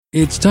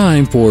It's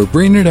time for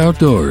Brain It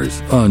Outdoors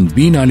on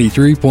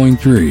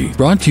B93.3.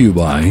 Brought to you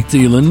by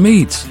Zeeland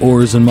Meats,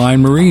 Oars and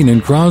Mine Marine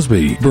in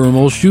Crosby,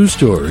 Bermel's Shoe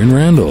Store in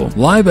Randall,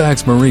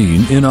 Liveax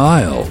Marine in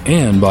Isle,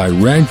 and by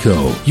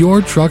Radco,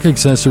 your truck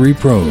accessory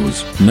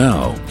pros.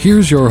 Now,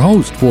 here's your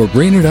host for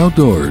Brain It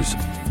Outdoors,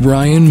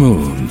 Brian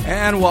Moon.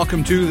 And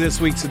welcome to this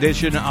week's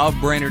edition of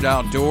Brainerd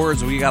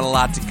Outdoors. We got a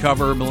lot to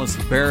cover.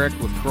 Melissa Barrick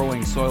with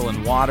Crowing Soil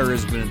and Water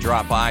is going to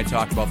drop by,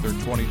 talk about their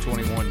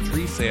 2021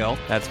 tree sale.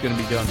 That's going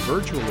to be done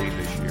virtually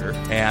this year.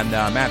 And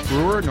Matt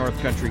Brewer, North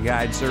Country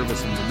Guide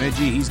Service in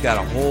Bemidji, he's got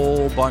a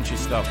whole bunch of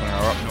stuff in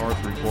our Up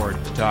North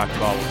report to talk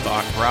about. We'll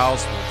talk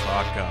grouse, we'll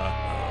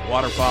talk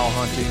waterfowl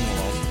hunting,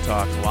 we'll also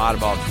talk a lot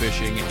about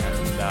fishing and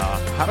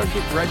how to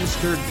get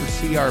registered for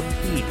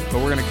CRP. But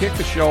we're going to kick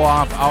the show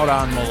off out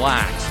on Mille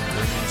Lacs.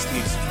 Bring in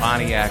Steve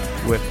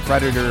Stepaniak with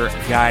Predator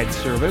Guide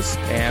Service,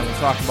 and we'll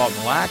talk about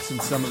Mille Lacs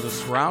and some of the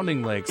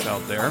surrounding lakes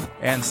out there.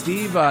 And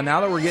Steve, now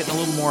that we're getting a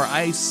little more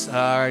ice,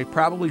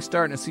 probably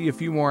starting to see a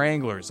few more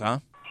anglers, huh?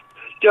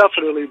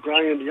 Definitely,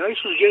 Brian. The ice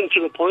is getting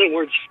to the point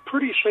where it's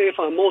pretty safe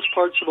on most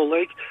parts of the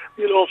lake.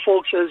 You know,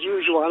 folks, as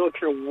usual, I don't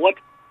care what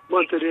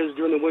month it is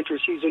during the winter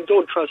season,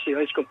 don't trust the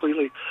ice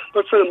completely.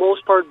 But for the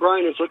most part,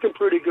 Brian, it's looking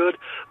pretty good.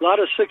 A lot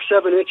of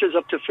 6-7 inches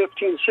up to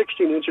 15-16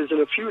 inches in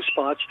a few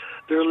spots.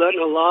 They're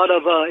letting a lot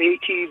of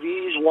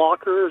ATVs,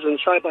 walkers, and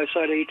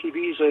side-by-side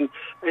ATVs and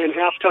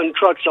half-ton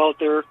trucks out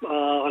there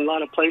on a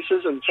lot of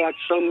places. In fact,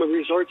 some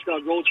resorts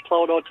got roads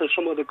plowed out to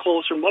some of the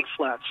closer mud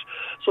flats.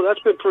 So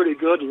that's been pretty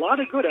good. A lot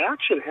of good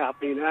action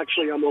happening,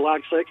 actually, on Mille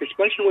Lacs Lake,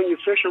 especially when you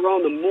fish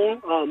around the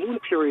moon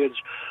periods.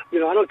 You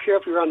know, I don't care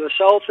if you're on the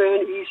south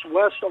end, east,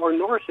 west, or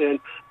north end,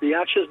 the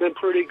action's been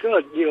pretty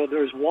good. You know,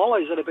 there's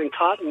walleyes that have been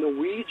caught in the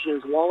weeds,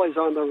 there's walleyes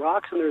on the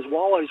rocks, and there's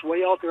walleyes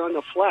way out there on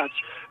the flats.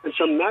 And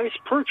some nice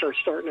perch are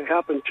starting to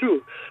happen,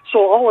 too. So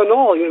all in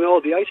all, you know,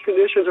 the ice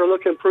conditions are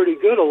looking pretty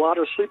good. A lot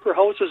of sleeper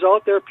houses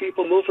out there,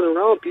 people moving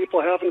around, people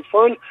having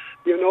fun,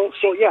 you know.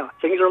 So, yeah,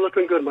 things are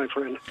looking good, my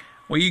friend.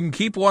 Well, you can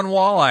keep one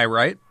walleye,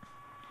 right?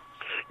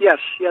 Yes,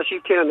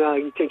 you can.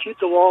 You can keep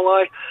the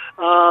walleye.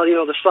 You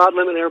know, the slot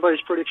limit,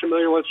 everybody's pretty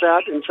familiar with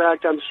that. In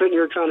fact, I'm sitting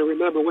here trying to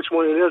remember which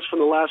one it is from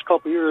the last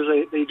couple of years.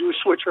 They do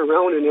switch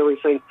around and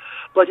everything.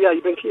 But, yeah,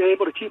 you've been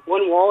able to keep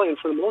one walleye, and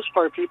for the most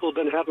part, people have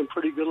been having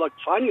pretty good luck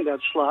finding that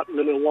slot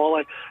limit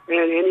walleye,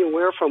 and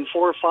anywhere from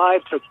 4 or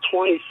 5 to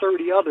 20,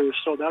 30 others.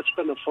 So that's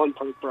been the fun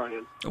part,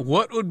 Brian.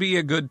 What would be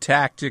a good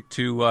tactic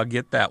to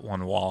get that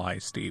one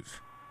walleye,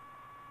 Steve?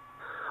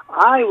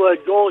 I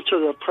would go to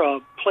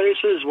the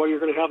places where you're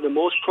going to have the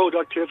most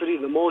productivity,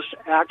 the most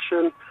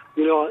action.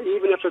 You know,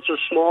 even if it's a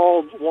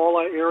small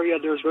walleye area,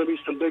 there's going to be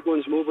some big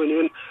ones moving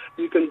in.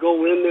 You can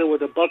go in there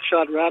with a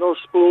buckshot rattle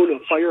spoon, a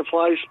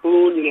firefly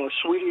spoon, you know, a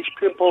Swedish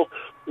pimple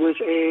with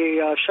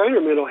a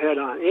shiner minnow head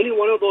on. Any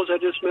one of those I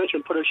just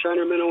mentioned, put a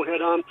shiner minnow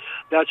head on.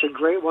 That's a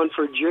great one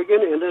for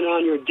jigging. And then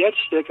on your dead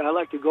stick, I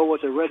like to go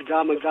with a red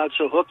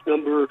Gamakatsu hook,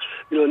 number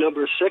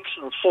 6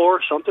 or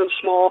 4, something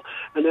small.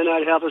 And then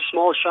I'd have a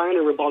small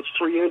shiner about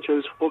 3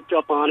 inches hooked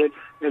up on it,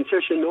 and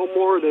fishing no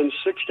more than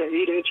 6 to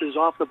 8 inches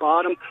off the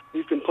bottom.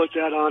 You can put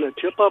that on a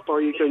tip-up,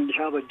 or you can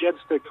have a dead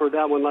stick for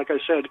that one, like I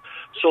said.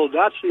 So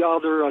that's the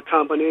other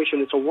combination.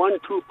 It's a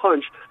 1-2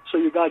 punch. So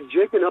you got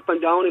jigging up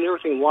and down and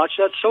everything. Watch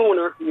that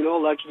sonar, you know,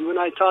 like you and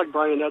I talked,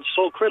 Brian. That's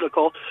so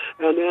critical.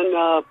 And then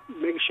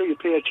make sure you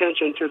pay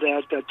attention to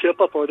that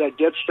tip-up or that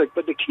dead stick.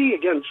 But the key,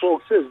 again,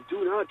 folks, is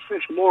do not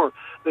fish more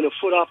than a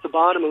foot off the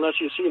bottom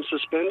unless you see them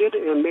suspended,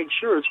 and make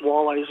sure it's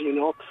walleyes, you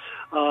know.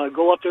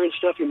 Go up there and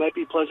stuff, you might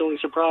be pleasantly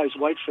surprised,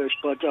 whitefish.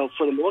 But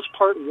for the most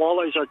part,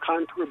 walleyes are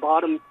contour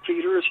bottom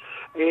feeders,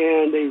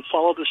 and they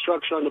follow the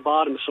structure on the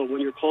bottom. So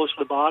when you're close to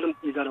the bottom,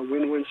 you got a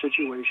win-win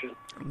situation.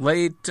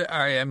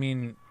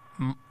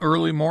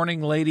 Early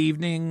morning, late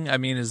evening,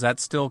 is that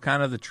still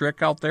kind of the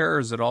trick out there, or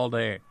is it all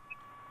day?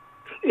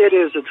 It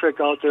is a trick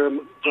out there,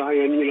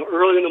 Brian. You know,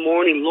 early in the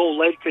morning, low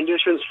light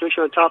conditions, fish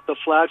on top of the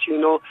flats,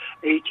 18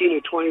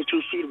 to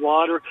 22 feet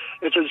water.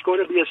 If it's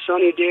going to be a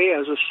sunny day,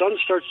 as the sun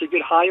starts to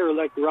get higher,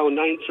 like around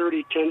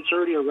 9:30,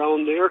 10:30,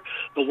 around there,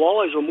 the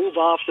walleyes will move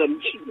off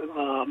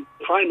the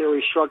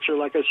primary structure,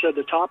 like I said,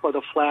 the top of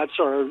the flats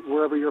or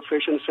wherever you're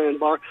fishing,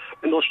 sandbar,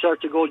 and they'll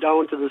start to go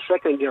down to the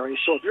secondary.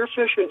 So if you're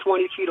fishing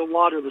 20 feet of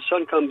water, the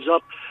sun comes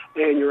up,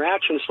 and your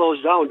action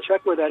slows down,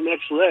 check where that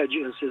next ledge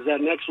is. Is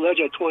that next ledge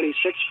at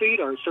 26 feet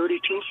or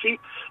 32 feet?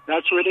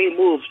 That's where they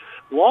move.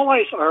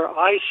 Walleyes are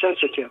eye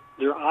sensitive.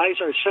 Their eyes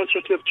are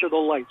sensitive to the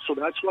light, so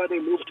that's why they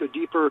move to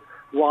deeper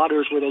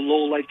waters where the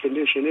low light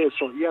condition is.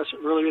 So yes,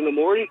 early in the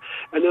morning,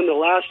 and then the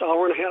last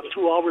hour and a half,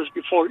 2 hours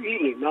before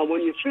evening. Now,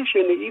 when you fish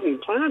in the evening,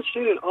 plan on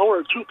staying an hour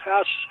or two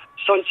past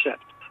sunset.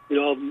 You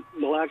know,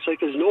 Mille Lacs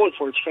Lake is known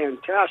for its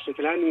fantastic,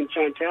 and I mean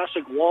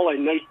fantastic, walleye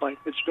night bite.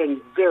 It's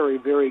been very,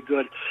 very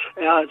good.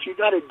 If you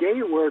got a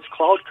day where it's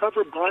cloud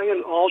covered,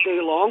 Brian, all day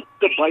long,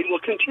 the bite will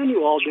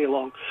continue all day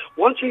long.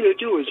 One thing to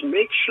do is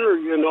make sure,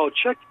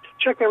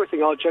 check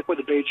everything out, check with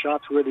the bait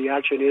shops where the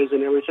action is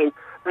and everything,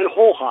 and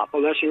hole hop.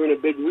 Unless you're in a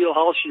big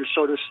wheelhouse, you're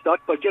sort of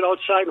stuck, but get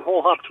outside and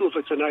hole hop too if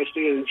it's a nice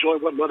day and enjoy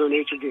what Mother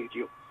Nature gave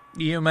you.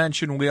 You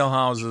mentioned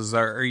wheelhouses.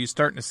 Are you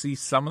starting to see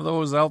some of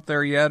those out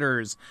there yet, or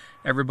is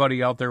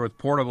everybody out there with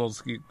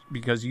portables?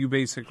 Because you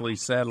basically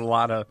said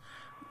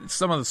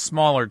some of the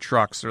smaller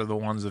trucks are the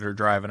ones that are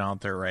driving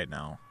out there right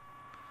now.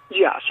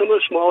 Yeah, some of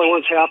the smaller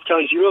ones, half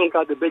tons. You don't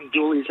got the big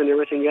dualies and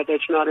everything yet.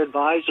 That's not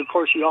advised. Of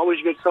course, you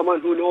always get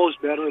someone who knows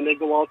better, and they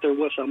go out there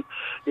with them.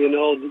 You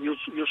know, you're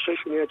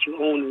fishing at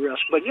your own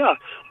risk. But yeah,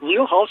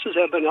 wheelhouses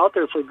have been out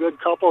there for a good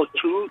couple,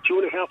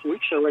 2.5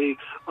 weeks already,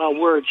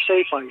 where it's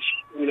safe ice.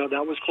 You know,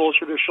 that was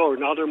closer to shore.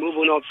 Now they're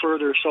moving out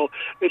further, so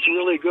it's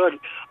really good.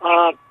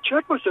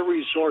 Check with the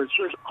resorts.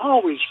 There's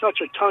always such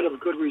a ton of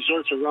good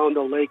resorts around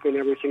the lake and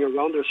everything,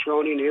 around the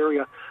surrounding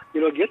area. You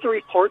know, get the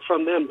report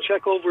from them.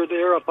 Check over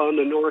there up on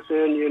the north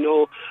end, you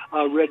know,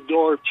 Red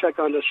Door. Check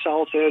on the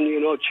south end, you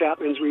know,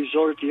 Chapman's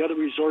Resort, the other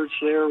resorts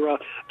there.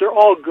 They're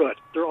all good.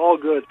 They're all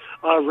good.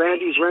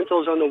 Randy's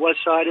Rentals on the west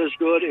side is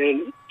good,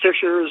 and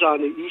Fisher's on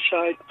the east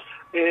side.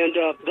 And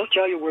they'll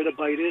tell you where the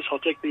bite is, how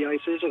thick the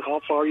ice is, and how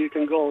far you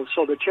can go.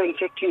 So the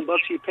 $10-15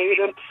 you pay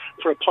them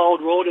for a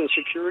plowed road and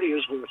security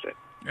is worth it.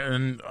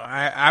 And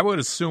I would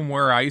assume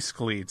wear ice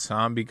cleats,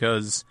 huh?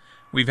 Because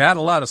we've had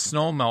a lot of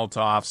snow melt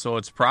off, so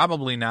it's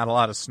probably not a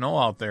lot of snow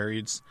out there.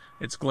 It's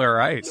glare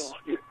ice.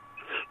 No,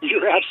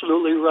 you're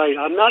absolutely right.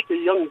 I'm not the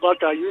young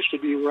buck I used to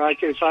be, where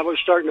if I was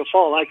starting to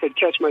fall, I could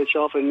catch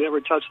myself and never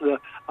touch the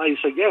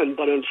ice again.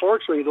 But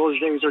unfortunately, those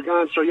days are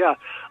gone. So, yeah,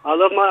 I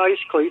love my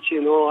ice cleats.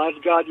 You know,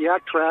 I've got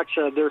Yak Tracks.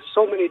 There's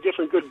so many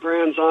different good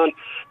brands on.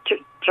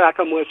 Tack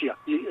them with you.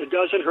 It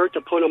doesn't hurt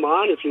to put them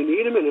on if you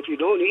need them, and if you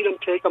don't need them,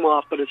 take them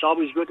off. But it's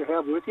always good to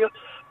have with you,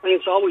 and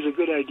it's always a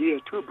good idea,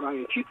 too,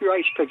 Brian. Keep your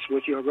ice picks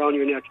with you around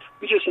your neck.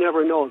 You just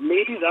never know.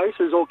 Maybe the ice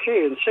is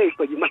okay and safe,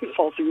 but you might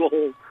fall through a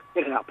hole.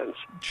 It happens.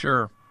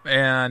 Sure.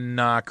 And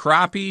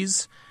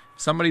crappies,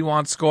 somebody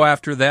wants to go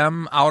after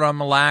them out on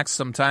Mille Lacs.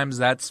 Sometimes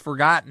that's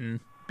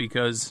forgotten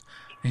because,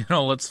 you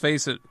know, let's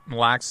face it, Mille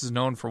Lacs is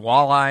known for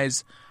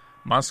walleyes,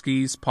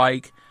 muskies,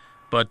 pike,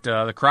 but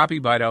the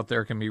crappie bite out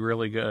there can be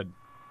really good.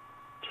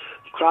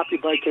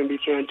 Crappie bite can be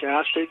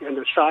fantastic, and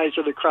the size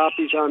of the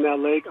crappies on that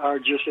lake are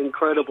just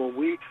incredible.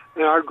 We,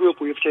 in our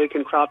group, we have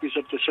taken crappies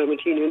up to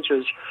 17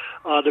 inches.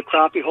 The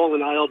crappie hole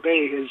in Isle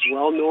Bay is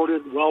well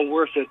noted, well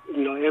worth it.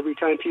 You know, every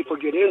time people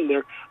get in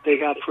there, they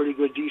have pretty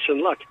good,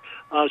 decent luck.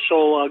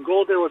 So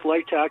go there with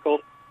light tackle.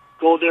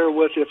 Go there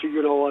with, if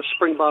you know, a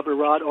spring bobber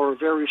rod or a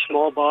very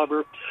small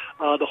bobber.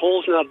 The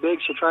hole's not big,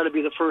 so try to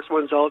be the first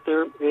ones out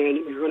there,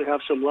 and you're going to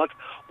have some luck.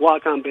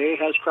 Whatcom Bay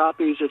has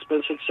crappies. It's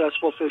been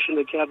successful fishing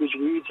the Cabbage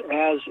Reeds,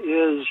 as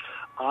is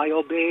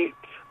Isle Bay.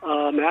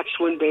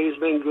 Maxwin Bay has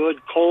been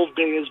good. Cove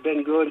Bay has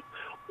been good.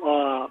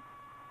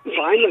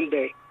 Vineland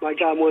Bay, my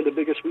God, one of the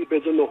biggest weed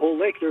beds in the whole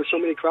lake. There are so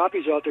many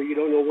crappies out there, you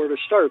don't know where to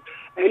start.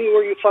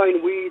 Anywhere you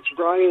find weeds,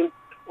 Brian,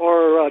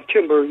 or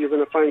timber, you're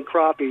going to find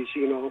crappies,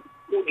 you know.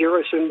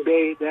 Garrison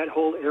Bay, that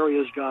whole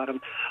area's got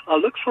them.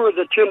 Look for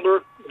the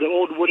timber, the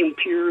old wooden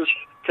piers,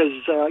 because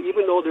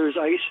even though there's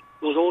ice,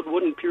 those old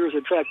wooden piers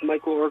attract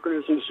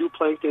microorganisms,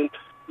 zooplankton,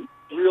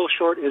 real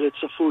short, and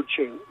it's a food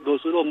chain. Those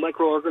little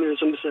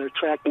microorganisms that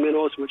attract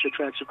minnows, which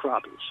attracts the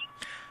crappies.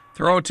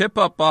 Throw a tip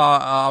up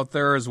out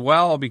there as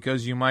well,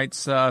 because you might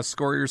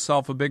score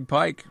yourself a big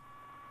pike.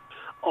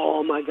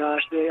 Oh, my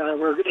gosh, they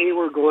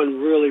were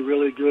going really,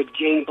 really good.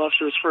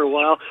 Gangbusters for a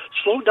while.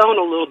 Slowed down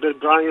a little bit,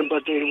 Brian,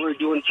 but they were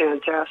doing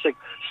fantastic.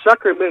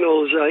 Sucker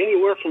minnows,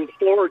 anywhere from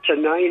 4 to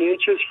 9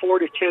 inches, 4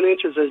 to 10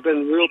 inches has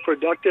been real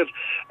productive,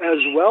 as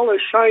well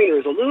as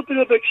shiners. A little bit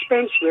of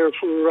expense there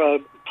for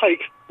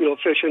pike, you know,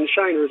 fishing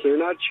shiners. They're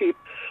not cheap,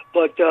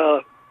 but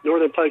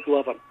northern pike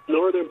love them.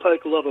 Northern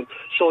pike love them.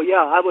 So,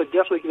 yeah, I would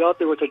definitely get out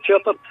there with a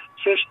tip-up,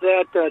 fish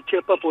that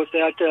tip-up with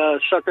that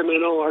sucker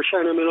minnow or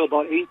shiner minnow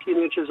about 18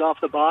 inches off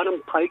the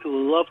bottom. Pike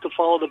love to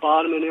follow the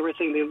bottom and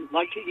everything. They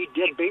like to eat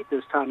dead bait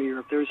this time of year.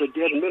 If there's a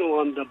dead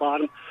minnow on the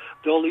bottom,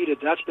 they'll eat it.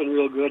 That's been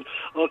real good.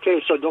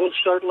 Okay, so don't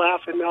start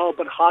laughing now,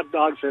 but hot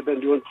dogs have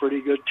been doing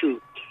pretty good,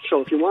 too.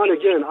 So if you want,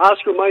 again,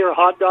 Oscar Mayer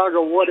hot dog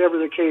or whatever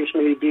the case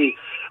may be,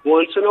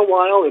 once in a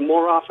while and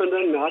more often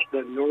than not,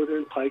 the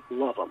northern pike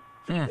love them.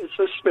 It's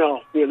a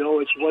smell, you know,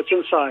 it's what's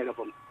inside of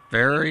them.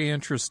 Very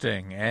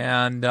interesting.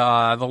 And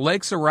the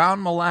lakes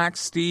around Mille Lacs,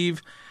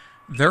 Steve,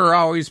 they're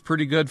always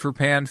pretty good for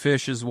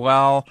panfish as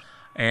well.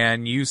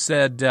 And you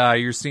said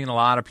you're seeing a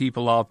lot of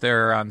people out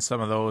there on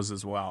some of those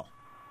as well.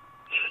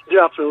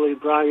 Definitely,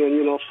 Brian.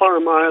 You know,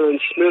 Farm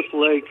Island, Smith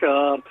Lake,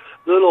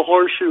 Little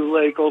Horseshoe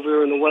Lake over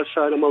there on the west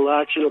side of Mille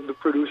Lacs, you know, been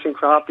producing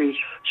crappies.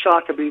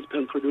 Shakopee's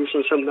been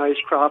producing some nice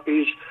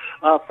crappies.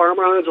 Farm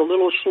Island's a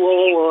little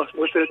slow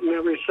with it and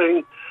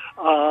everything.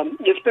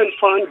 It's been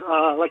fun.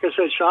 Like I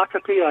said,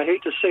 Shakopee, I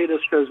hate to say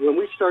this because when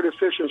we started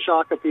fishing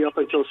Shakopee up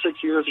until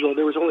 6 years ago,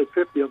 there was only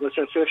 50 of us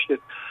that fished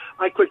it.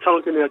 I quit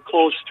counting at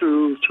close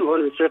to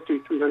 250,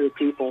 300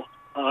 people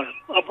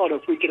about a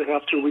week and a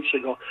half, 2 weeks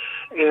ago.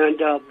 And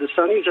the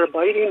sunnies are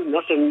biting,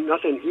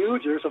 nothing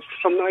huge. There's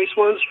some nice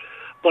ones.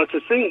 But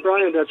the thing,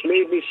 Brian, that's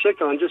made me sick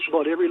on just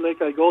about every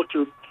lake I go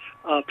to,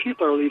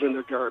 people are leaving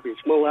their garbage.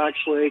 Mille Lacs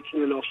Lake,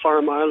 you know,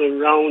 Farm Island,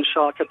 Round,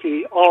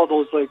 Shakopee, all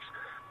those lakes.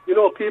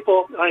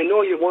 people, I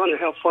know you want to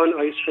have fun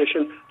ice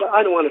fishing, but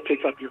I don't want to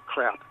pick up your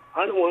crap.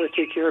 I don't want to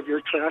take care of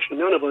your trash.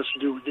 None of us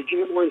do. The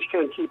game wardens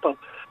can't keep up.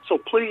 So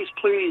please,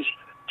 please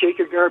take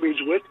your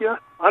garbage with you.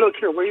 I don't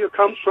care where you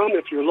come from,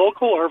 if you're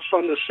local or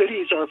from the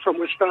cities or from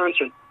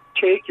Wisconsin.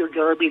 Take your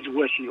garbage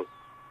with you.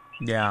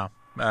 Yeah,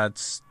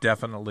 that's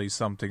definitely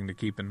something to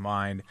keep in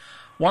mind.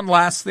 One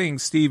last thing,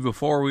 Steve,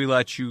 before we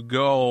let you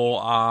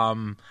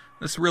go.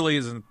 This really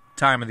isn't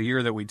time of the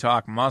year that we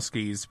talk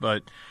muskies,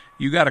 but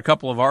you got a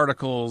couple of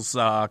articles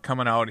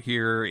coming out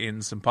here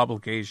in some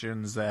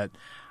publications that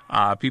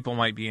people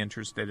might be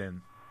interested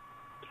in.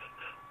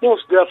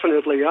 Most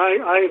definitely.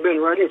 I've been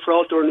writing for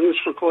Outdoor News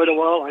for quite a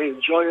while. I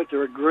enjoy it.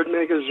 They're a good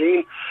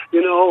magazine.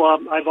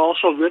 I've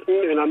also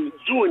written, and I'm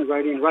doing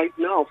writing right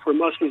now for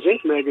Muskies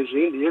Inc.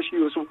 magazine. The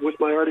issues with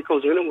my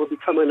articles in it will be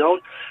coming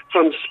out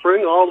from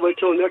spring all the way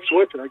till next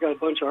winter. I got a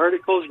bunch of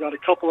articles, got a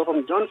couple of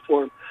them done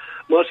for them.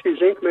 Muskies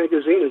Inc.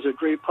 magazine is a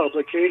great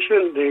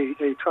publication.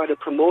 They try to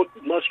promote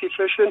muskie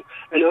fishing,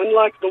 and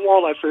unlike the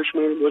walleye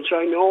fishermen, which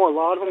I know a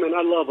lot of them and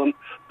I love them,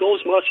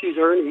 those muskies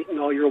aren't eating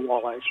all your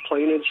walleyes,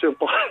 plain and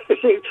simple.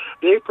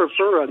 They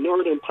prefer a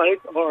northern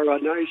pike or a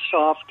nice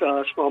soft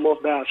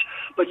smallmouth bass.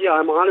 But yeah,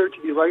 I'm honored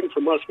to be writing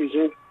for Muskies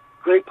Inc.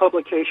 Great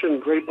publication,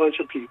 great bunch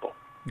of people.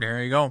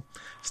 There you go.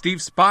 Steve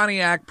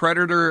Sponiak,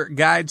 Predator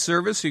Guide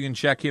Service. You can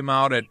check him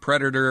out at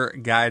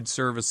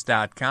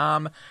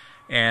predatorguideservice.com.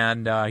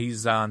 And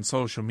he's on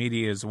social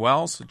media as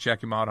well, so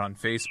check him out on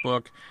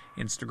Facebook,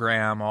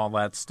 Instagram, all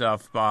that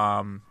stuff.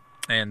 And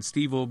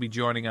Steve will be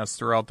joining us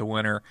throughout the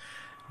winter,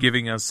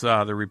 giving us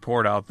the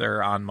report out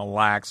there on Mille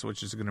Lacs,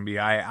 which is going to be,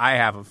 I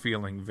have a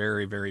feeling,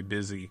 very, very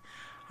busy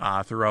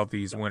throughout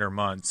these winter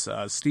months.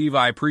 Steve,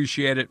 I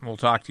appreciate it, and we'll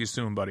talk to you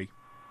soon, buddy.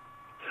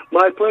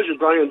 My pleasure,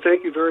 Brian.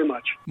 Thank you very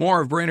much. More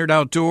of Brainerd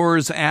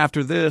Outdoors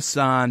after this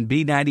on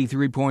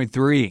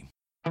B93.3.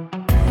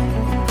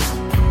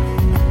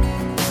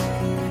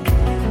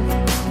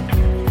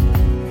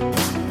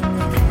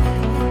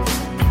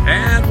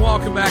 And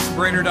welcome back to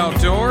Brainerd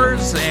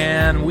Outdoors,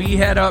 and we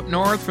head up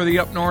north for the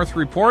Up North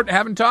Report.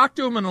 Haven't talked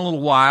to him in a little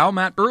while.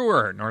 Matt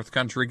Brewer, North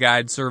Country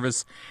Guide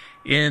Service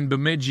in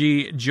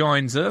Bemidji,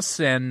 joins us,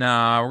 and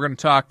we're going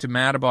to talk to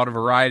Matt about a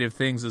variety of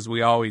things, as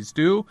we always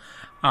do.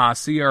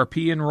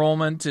 CRP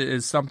enrollment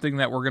is something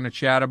that we're going to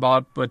chat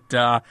about, but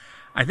I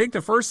think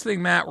the first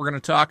thing, Matt, we're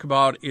going to talk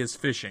about is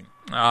fishing,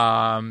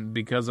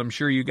 because I'm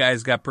sure you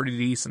guys got pretty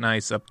decent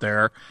ice up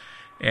there,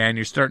 and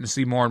you're starting to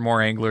see more and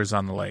more anglers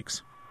on the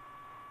lakes.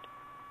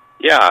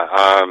 Yeah,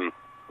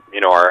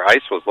 our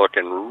ice was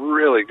looking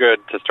really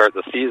good to start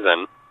the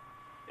season,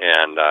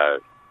 and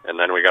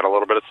then we got a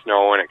little bit of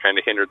snow, and it kind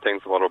of hindered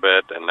things a little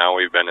bit, and now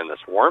we've been in this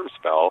warm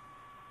spell,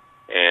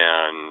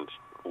 and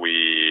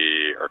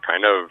we are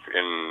kind of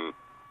in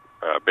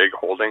a big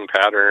holding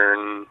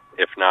pattern,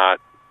 if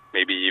not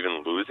maybe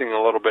even losing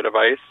a little bit of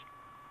ice.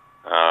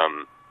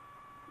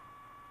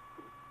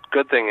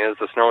 Good thing is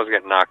the snow is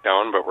getting knocked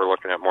down, but we're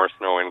looking at more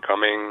snow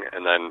incoming,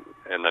 and then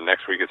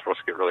next week it's supposed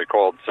to get really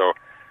cold, so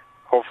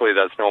hopefully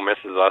that snow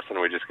misses us and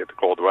we just get the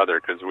cold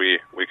weather, because we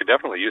could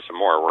definitely use some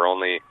more. We're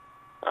only,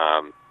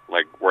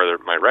 like where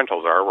my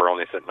rentals are, we're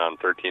only sitting on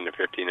 13 to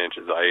 15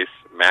 inches ice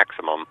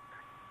maximum.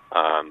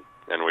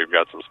 And we've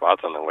got some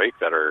spots on the lake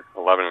that are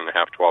 11 and a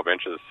half, 12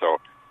 inches. So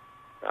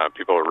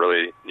people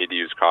really need to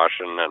use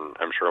caution. And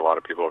I'm sure a lot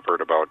of people have heard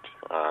about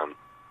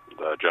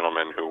the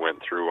gentleman who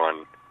went through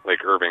on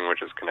Lake Irving,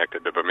 which is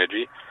connected to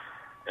Bemidji,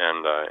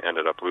 and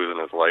ended up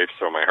losing his life.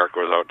 So my heart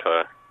goes out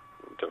to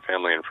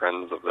family and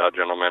friends of that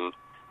gentleman.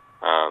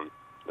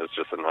 It's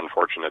just an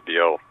unfortunate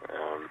deal.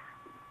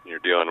 You're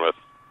dealing with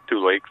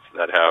two lakes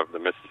that have the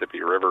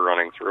Mississippi River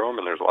running through them,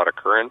 and there's a lot of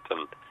current,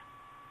 and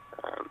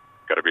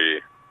got to be,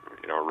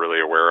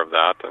 really aware of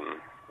that. And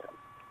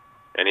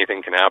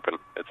anything can happen.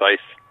 It's ice.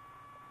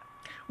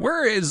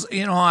 Where is,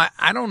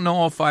 I don't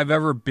know if I've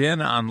ever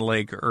been on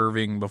Lake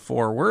Irving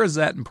before. Where is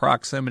that in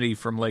proximity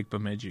from Lake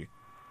Bemidji?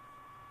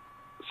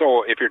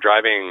 So if you're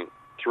driving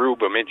through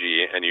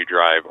Bemidji and you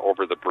drive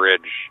over the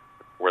bridge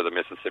where the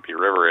Mississippi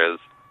River is,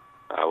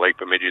 Lake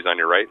Bemidji is on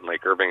your right and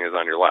Lake Irving is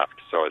on your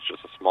left. So it's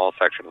just a small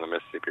section of the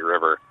Mississippi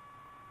River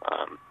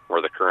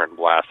where the current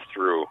blasts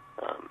through.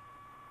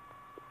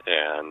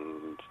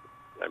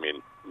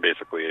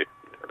 Basically,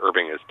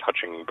 Irving is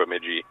touching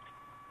Bemidji,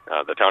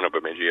 the town of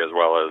Bemidji, as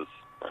well as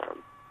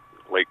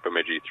Lake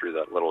Bemidji through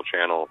that little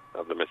channel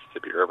of the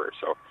Mississippi River.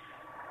 So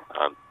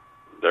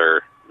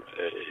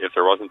if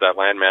there wasn't that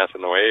landmass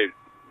in the way,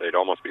 they'd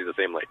almost be the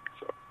same lake.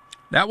 So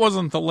that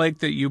wasn't the lake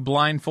that you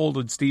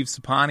blindfolded Steve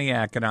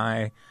Saponiak and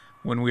I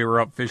when we were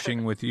up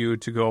fishing with you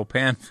to go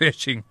pan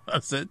fishing,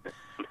 was it?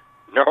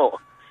 No,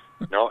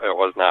 it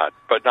was not,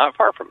 but not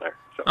far from there.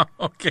 So.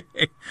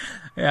 Okay,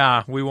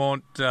 yeah, we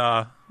won't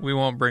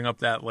bring up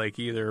that lake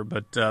either.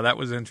 But that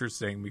was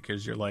interesting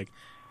because you're like,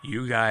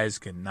 you guys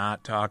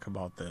cannot talk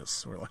about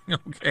this. We're like,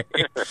 okay,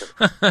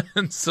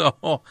 and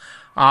so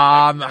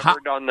I've never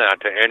done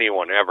that to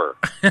anyone ever.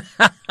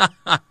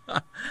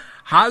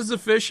 How's the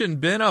fishing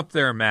been up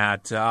there,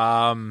 Matt?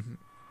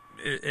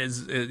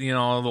 Is the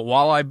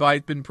walleye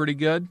bite been pretty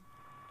good?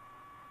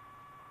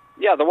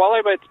 Yeah, the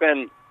walleye bite's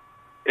been,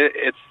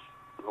 it's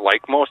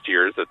like most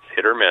years, it's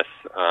hit or miss.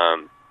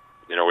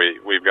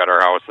 We've got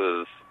our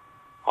houses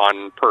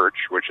on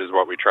perch, which is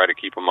what we try to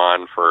keep them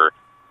on for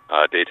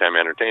daytime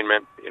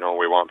entertainment.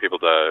 We want people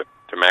to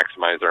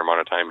maximize their amount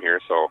of time here,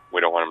 so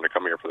we don't want them to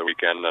come here for the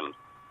weekend. And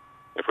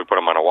if we put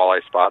them on a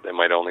walleye spot, they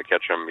might only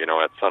catch them,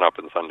 at sunup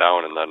and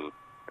sundown, and then,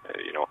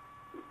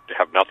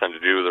 have nothing to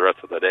do the rest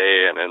of the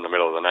day and in the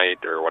middle of the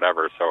night or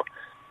whatever. So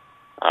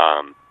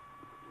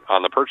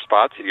on the perch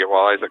spots, you get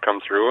walleyes that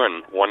come through,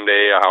 and one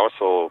day a house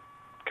will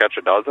catch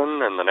a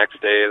dozen, and the next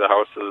day the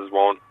houses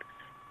won't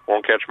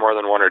catch more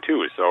than one or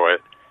two. So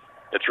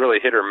it's really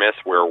hit or miss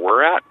where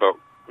we're at, but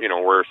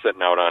we're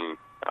sitting out on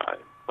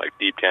like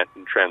deep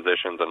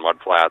transitions and mud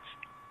flats.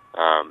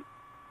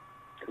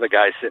 The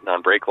guys sitting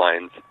on break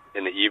lines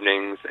in the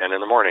evenings and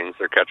in the mornings,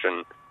 they're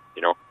catching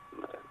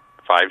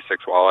 5,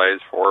 6 walleyes,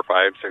 4,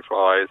 5, 6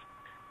 walleyes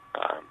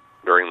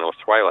during those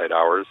twilight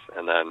hours,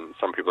 and then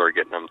some people are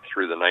getting them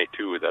through the night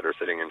too that are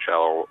sitting in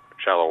shallow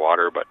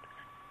water. But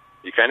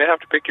you kind of have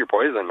to pick your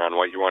poison on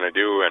what you want to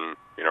do, and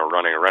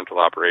running a rental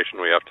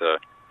operation, we have to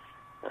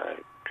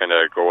kind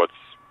of go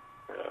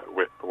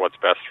with what's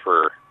best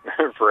for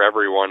for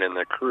everyone in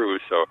the crew.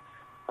 So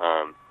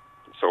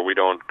we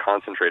don't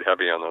concentrate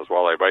heavy on those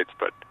walleye bites.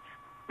 But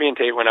me and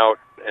Tate went out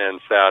and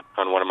sat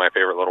on one of my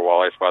favorite little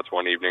walleye spots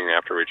one evening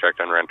after we checked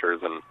on renters,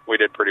 and we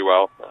did pretty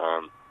well.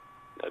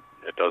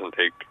 It doesn't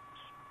take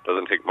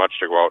much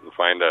to go out and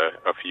find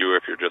a few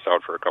if you're just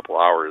out for a couple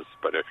hours,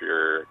 but if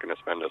you're going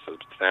to spend a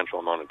substantial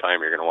amount of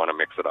time, you're going to want to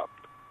mix it up.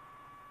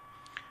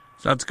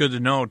 So that's good to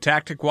know.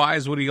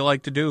 Tactic-wise, what do you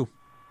like to do?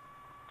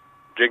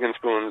 Jigging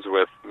spoons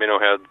with minnow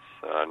heads.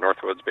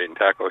 Northwoods Bait and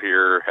Tackle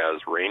here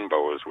has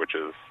rainbows, which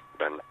has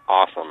been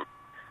awesome.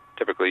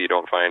 Typically, you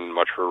don't find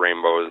much for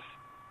rainbows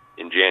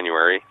in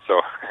January,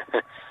 so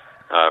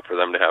for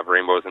them to have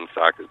rainbows in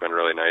stock has been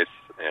really nice.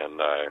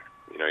 And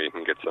you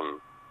can get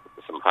some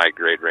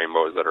high-grade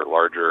rainbows that are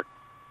larger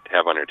to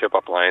have on your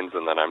tip-up lines,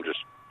 and then I'm just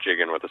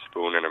jigging with a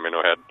spoon and a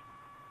minnow head,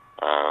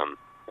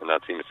 and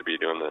that seems to be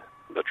doing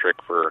the trick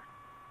for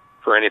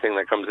anything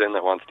that comes in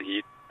that wants to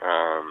eat.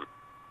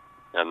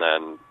 And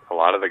then a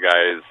lot of the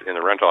guys in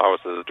the rental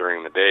houses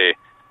during the day,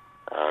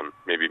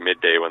 maybe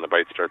midday when the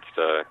bite starts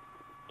to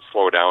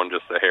slow down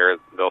just a hair,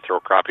 they'll throw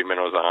crappie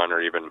minnows on,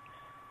 or even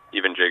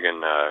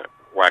jigging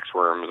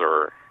waxworms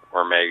or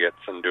maggots,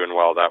 and doing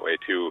well that way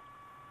too.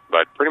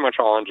 But pretty much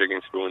all on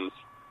jigging spoons.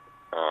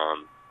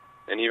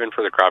 And even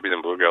for the crappies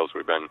and bluegills,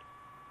 we've been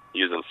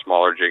using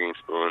smaller jigging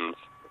spoons,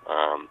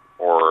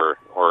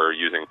 or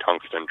using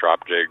tungsten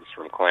drop jigs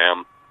from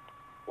clam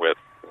with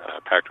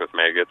packed with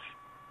maggots.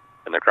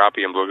 And the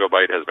crappie and bluegill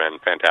bite has been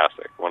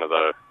fantastic. One of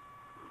the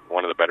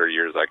better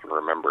years I can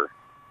remember.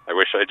 I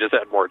wish I just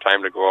had more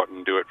time to go out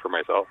and do it for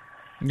myself.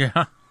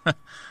 Yeah,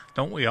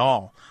 don't we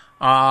all?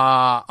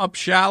 Up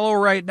shallow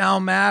right now,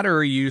 Matt, or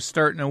are you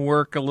starting to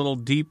work a little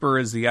deeper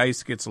as the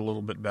ice gets a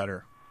little bit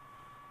better?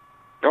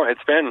 No,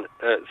 it's been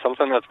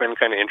something that's been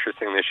kind of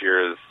interesting this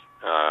year is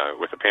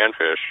with the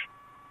panfish,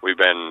 we've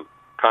been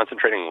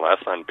concentrating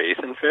less on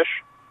basin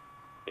fish.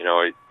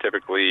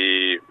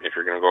 Typically, if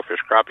you're going to go fish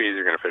crappies,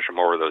 you're going to fish them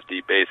over those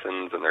deep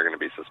basins, and they're going to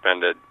be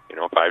suspended,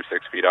 5,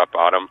 6 feet up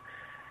bottom.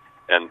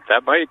 And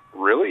that bite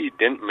really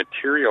didn't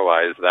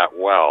materialize that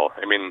well.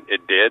 I mean,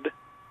 it did,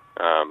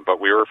 but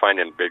we were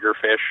finding bigger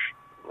fish,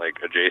 like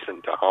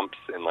adjacent to humps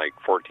in like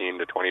 14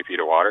 to 20 feet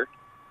of water,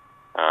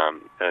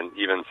 and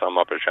even some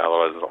up as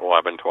shallow as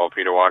 11, 12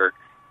 feet of water,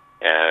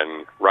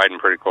 and riding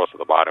pretty close to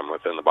the bottom,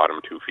 within the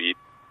bottom 2 feet.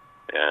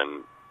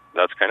 And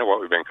that's kind of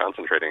what we've been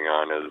concentrating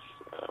on, is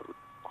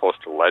close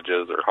to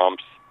ledges or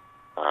humps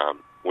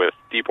with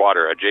deep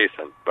water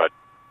adjacent, but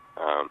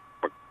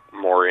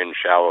more in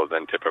shallow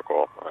than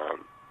typical.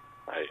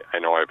 I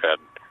know I've had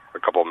a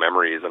couple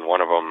memories, and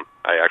one of them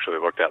I actually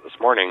looked at this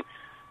morning.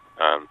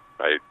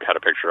 I had a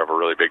picture of a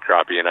really big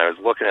crappie, and I was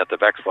looking at the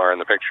Vexlar in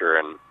the picture,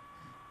 and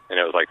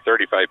it was like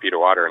 35 feet of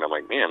water, and I'm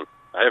like, man,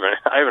 I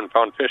haven't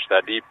found fish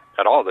that deep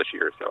at all this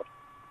year. So.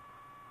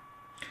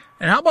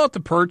 And how about the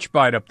perch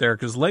bite up there?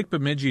 Because Lake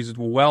Bemidji is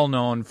well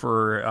known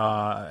for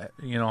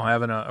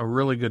having a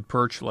really good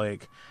perch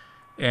lake.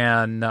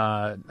 And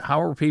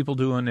how are people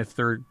doing if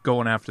they're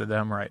going after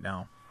them right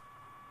now?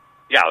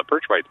 Yeah, the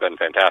perch bite's been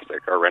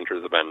fantastic. Our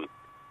renters have been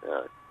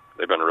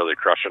they've been really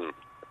crushing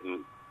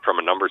from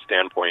a number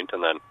standpoint.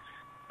 And then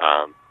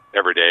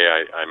every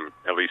day I'm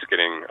at least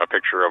getting a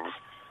picture of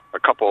a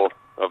couple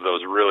of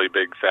those really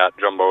big fat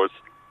jumbos.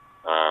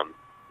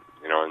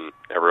 And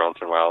every once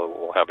in a while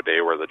we'll have a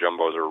day where the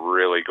jumbos are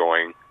really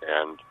going,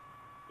 and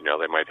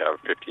they might have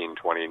 15,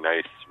 20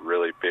 nice,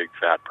 really big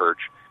fat perch.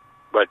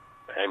 But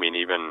I mean,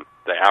 even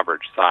the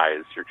average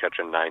size, you're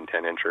catching 9,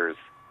 10 inchers,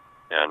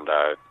 and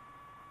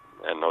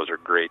those are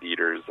great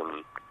eaters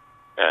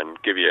and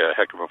give you a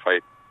heck of a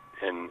fight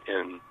in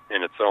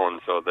its own.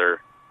 So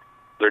they're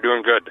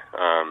doing good.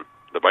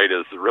 The bite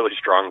is really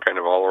strong, kind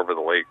of all over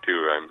the lake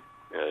too.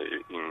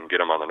 You can get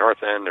them on the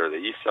north end or the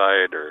east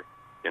side or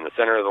in the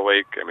center of the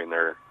lake. I mean,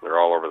 they're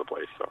all over the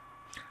place. So.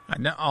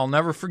 I'll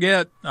never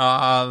forget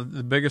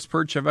the biggest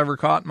perch I've ever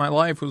caught in my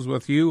life was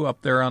with you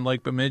up there on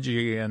Lake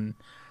Bemidji, and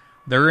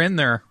they're in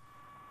there.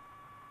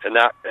 And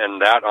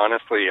that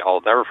honestly,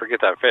 I'll never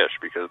forget that fish,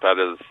 because that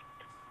is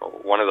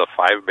one of the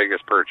 5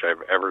 biggest perch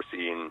I've ever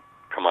seen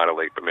come out of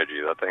Lake Bemidji.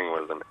 That thing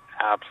was an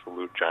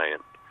absolute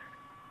giant.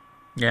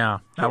 Yeah,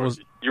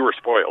 you were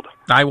spoiled.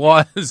 I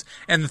was,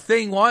 and the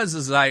thing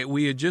was,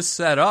 we had just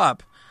set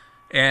up,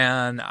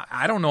 and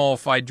I don't know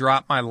if I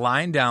dropped my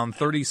line down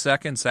 30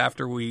 seconds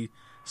after we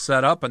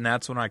set up, and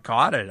that's when I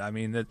caught it. I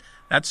mean,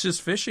 that's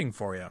just fishing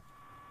for you.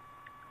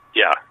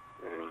 Yeah,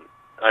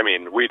 I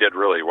mean, we did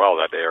really well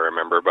that day, I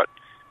remember, but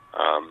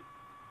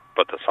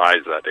the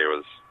size that day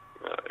was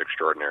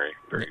extraordinary.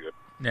 Very good.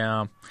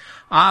 Yeah.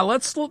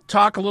 Let's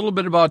talk a little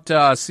bit about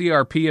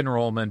CRP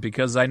enrollment,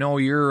 because I know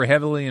you're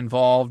heavily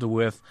involved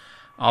with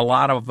a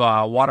lot of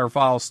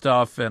waterfowl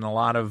stuff and a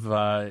lot of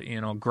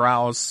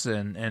grouse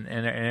and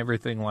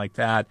everything like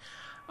that.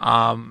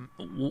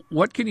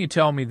 What can you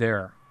tell me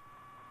there?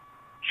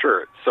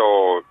 Sure.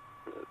 So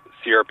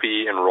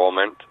CRP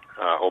enrollment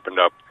opened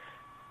up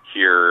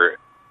here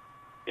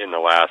in the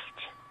last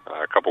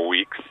couple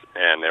weeks,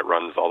 and it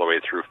runs all the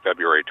way through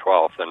February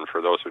 12th. And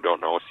for those who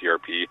don't know,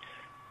 CRP,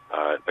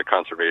 the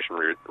Conservation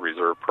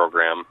Reserve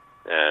Program,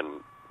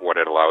 and what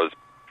it allows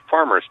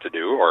farmers to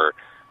do, or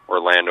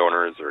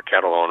landowners or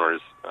cattle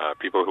owners,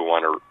 people who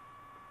want to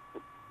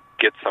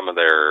get some of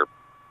their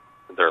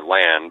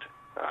land,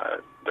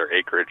 their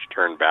acreage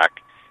turned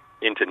back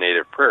into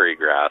native prairie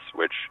grass,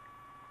 which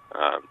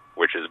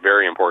is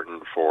very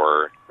important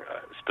for,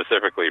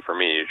 specifically for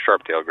me,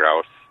 sharp-tailed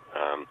grouse,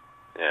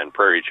 and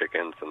prairie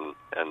chickens and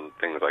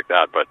things like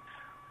that, but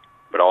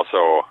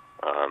also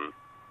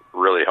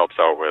really helps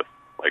out with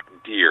like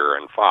deer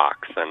and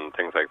fox and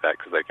things like that,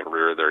 because they can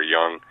rear their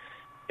young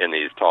in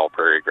these tall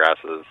prairie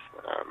grasses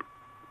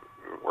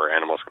where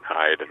animals can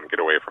hide and get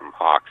away from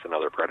hawks and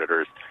other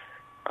predators.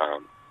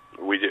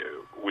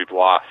 We've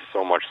lost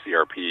so much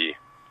CRP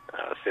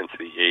since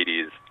the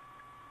 80s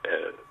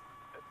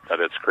that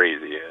it's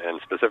crazy, and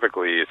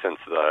specifically since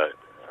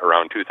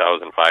around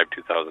 2005,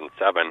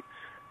 2007,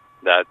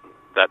 that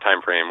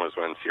time frame was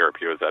when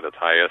CRP was at its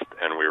highest,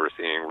 and we were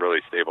seeing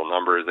really stable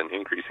numbers and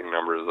increasing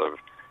numbers of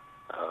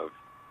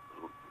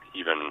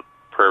even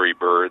prairie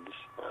birds,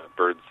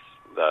 birds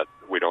that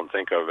we don't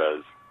think of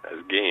as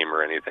game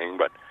or anything,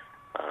 but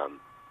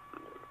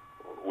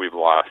we've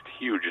lost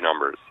huge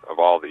numbers of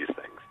all these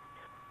things.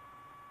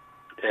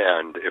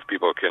 And if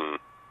people can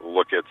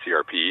look at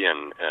CRP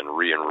and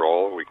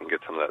re-enroll, we can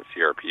get some of that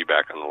CRP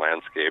back on the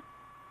landscape.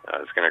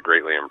 It's going to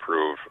greatly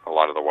improve a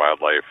lot of the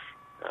wildlife,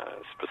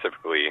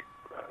 specifically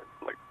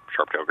like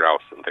sharp-tailed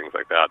grouse and things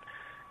like that,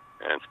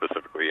 and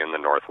specifically in the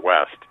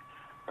Northwest.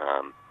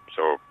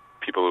 So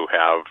people who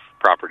have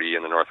property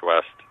in the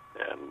Northwest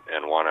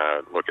and want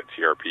to look at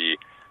CRP,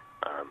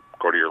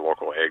 go to your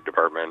local ag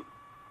department,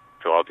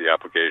 fill out the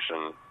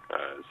application,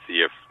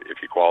 see if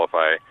you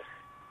qualify,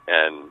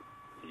 and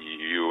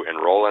you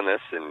enroll in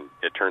this, and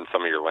it turns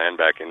some of your land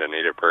back into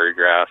native prairie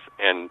grass,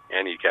 and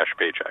you cash a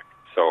paycheck.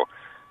 So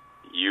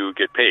you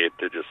get paid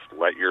to just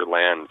let your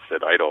land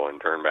sit idle and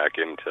turn back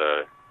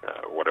into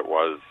what it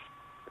was,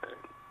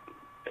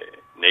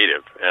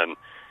 native. And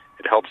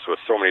it helps with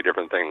so many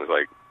different things,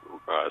 like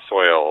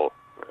soil,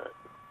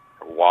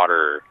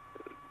 water.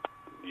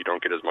 You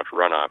don't get as much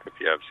runoff if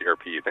you have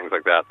CRP, things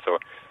like that. So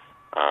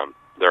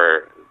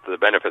the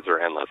benefits are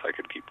endless. I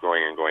could keep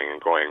going and going and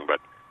going,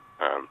 but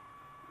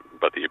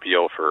the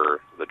appeal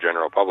for the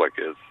general public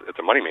is it's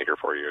a moneymaker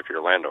for you if you're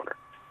a landowner.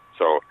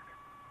 So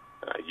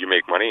you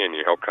make money and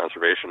you help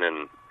conservation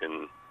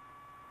in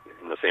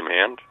the same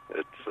hand.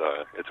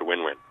 It's a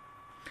win-win.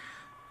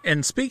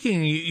 And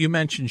speaking, you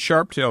mentioned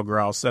sharp-tailed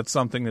grouse. That's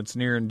something that's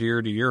near and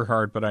dear to your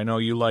heart, but I know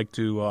you like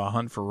to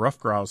hunt for rough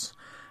grouse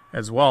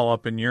as well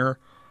up in your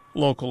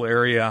local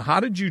area. How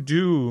did you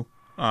do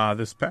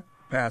this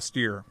past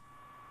year?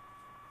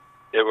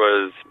 It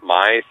was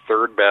my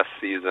third best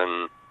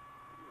season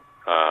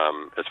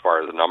as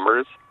far as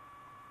numbers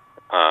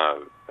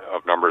of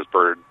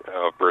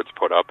birds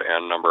put up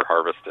and number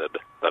harvested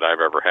that I've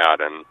ever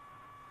had, and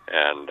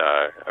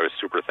I was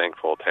super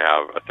thankful to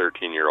have a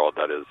 13-year-old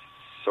that is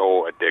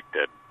so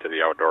addicted to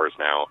the outdoors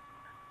now.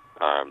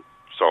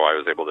 So I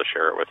was able to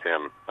share it with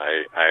him.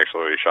 I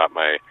actually shot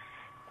my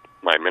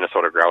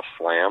Minnesota grouse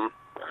slam.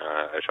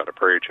 I shot a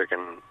prairie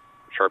chicken,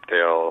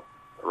 sharp-tail,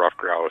 a rough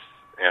grouse,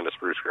 and a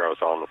spruce grouse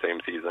all in the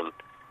same season,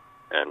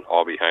 and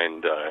all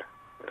behind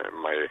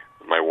my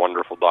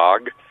wonderful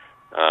dog.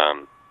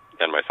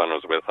 And my son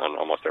was with on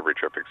almost every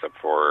trip except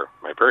for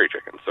my prairie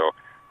chicken. So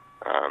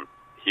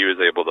he was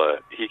able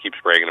to, he keeps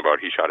bragging about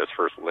he shot his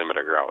first limit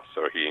of grouse.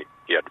 So he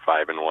had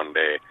 5 in one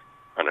day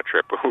on a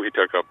trip we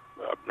took up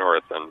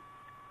north, and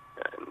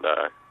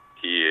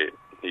he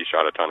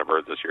shot a ton of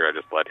birds this year. I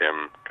just let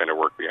him kind of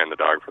work behind the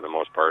dog for the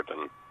most part,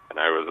 and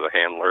I was the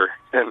handler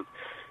and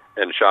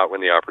shot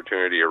when the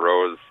opportunity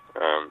arose.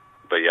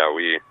 But yeah,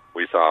 we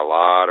saw a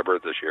lot of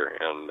birds this year,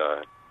 and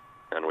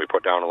we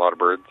put down a lot of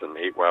birds and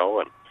ate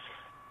well, and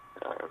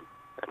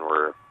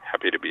we're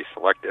happy to be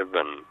selective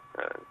and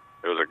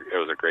it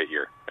was a great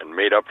year and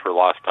made up for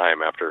lost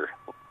time after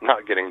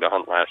not getting to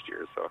hunt last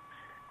year. So,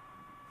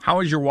 how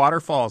was your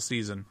waterfall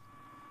season?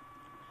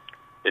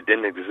 It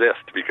didn't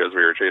exist because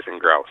we were chasing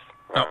grouse.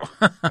 I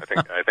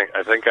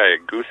think I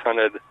goose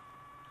hunted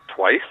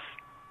twice,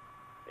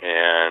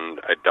 and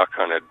I duck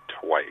hunted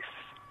twice,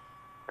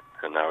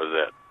 and that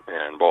was it.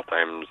 And both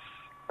times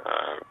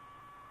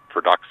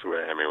for ducks,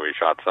 we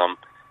shot some.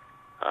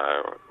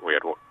 We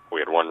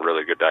had one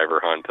really good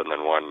diver hunt, and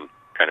then one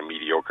kind of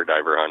mediocre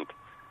diver hunt.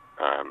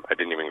 I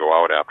didn't even go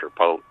out after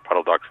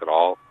puddle ducks at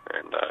all,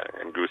 and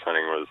goose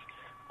hunting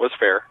was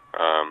fair,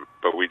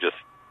 but we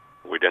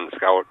didn't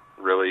scout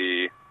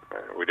really.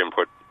 We didn't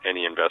put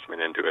any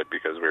investment into it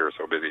because we were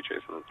so busy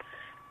chasing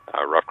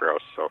rough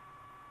grouse. So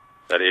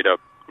that ate up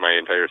my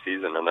entire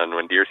season. And then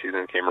when deer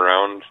season came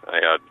around,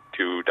 I had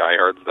two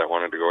diehards that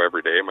wanted to go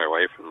every day, my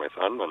wife and my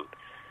son, and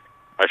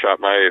I shot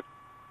my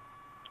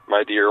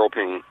deer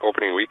opening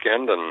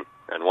weekend and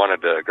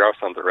wanted to grouse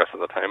hunt the rest of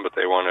the time, but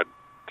they wanted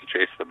to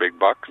chase the big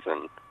bucks,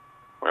 and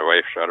my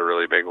wife shot a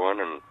really big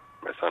one, and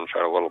my son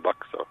shot a little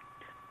buck. So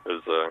it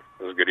was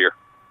a good year.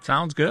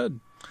 Sounds good.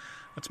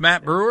 That's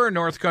Matt Brewer,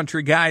 North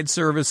Country Guide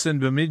Service in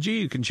Bemidji.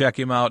 You can check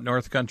him out,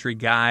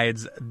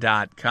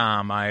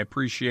 northcountryguides.com. I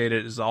appreciate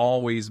it, as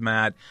always,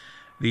 Matt,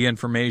 the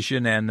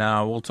information, and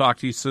we'll talk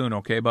to you soon,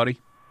 okay, buddy?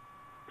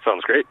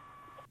 Sounds great.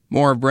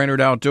 More of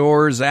Brainerd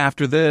Outdoors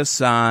after this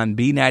on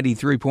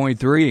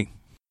B93.3.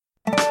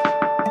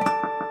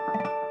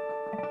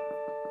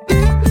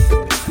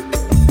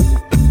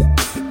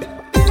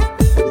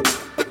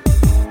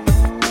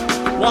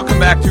 Welcome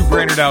back to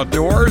Brainerd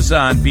Outdoors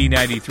on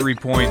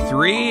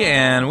B93.3,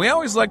 and we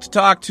always like to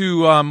talk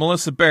to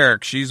Melissa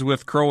Barrick. She's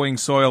with Crowing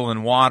Soil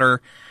and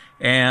Water,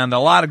 and a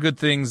lot of good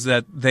things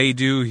that they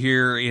do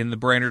here in the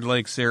Brainerd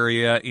Lakes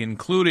area,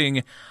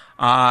 including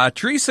a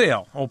tree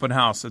sale open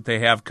house that they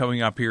have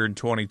coming up here in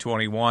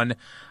 2021.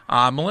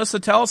 Melissa,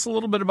 tell us a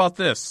little bit about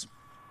this.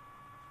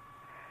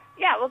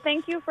 Yeah, well,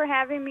 thank you for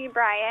having me,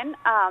 Brian.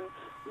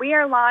 We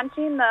are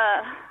launching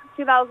the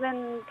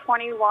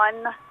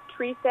 2021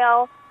 tree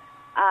sale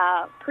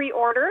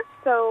pre-order.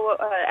 So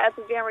as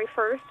of January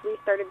 1st, we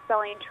started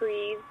selling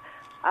trees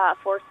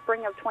for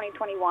spring of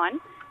 2021.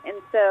 And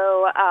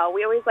so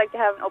we always like to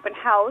have an open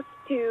house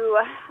to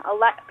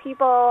let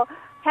people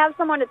have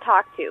someone to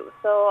talk to.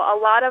 So a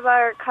lot of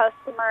our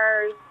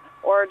customers,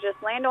 or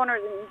just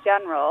landowners in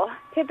general,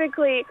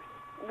 typically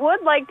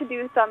would like to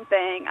do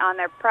something on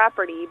their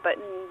property, but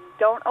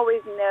don't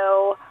always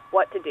know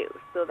what to do.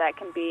 So that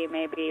can be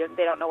maybe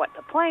they don't know what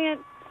to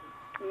plant.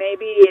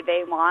 Maybe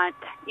they want,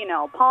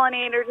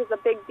 pollinators is a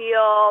big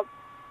deal.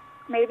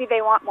 Maybe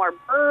they want more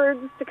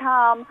birds to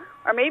come,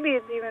 or maybe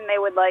it's even they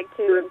would like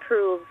to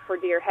improve for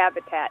deer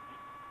habitat.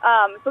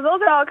 So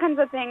those are all kinds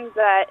of things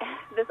that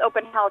this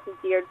open house is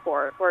geared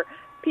for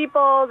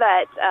people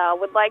that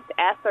would like to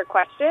ask their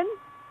questions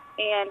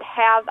and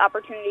have the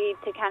opportunity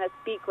to kind of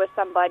speak with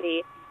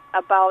somebody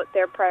about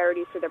their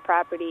priorities for their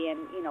property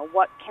and,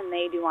 what can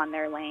they do on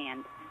their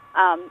land.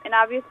 And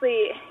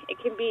obviously it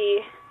can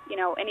be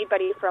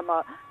anybody from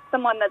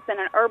someone that's in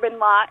an urban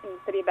lot in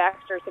City of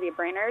Baxter, City of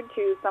Brainerd,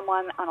 to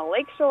someone on a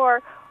lake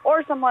shore,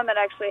 or someone that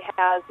actually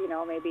has,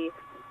 maybe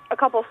a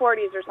couple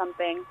 40s or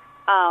something.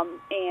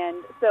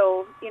 And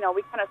so, we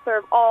kind of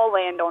serve all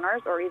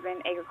landowners, or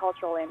even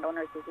agricultural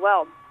landowners as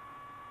well.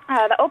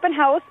 The open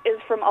house is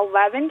from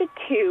 11 to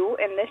 2,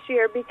 and this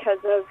year,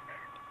 because of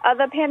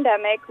the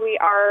pandemic, we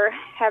are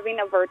having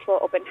a virtual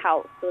open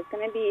house. So it's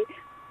going to be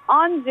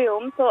on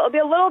Zoom, so it'll be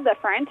a little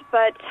different,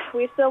 but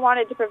we still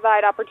wanted to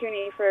provide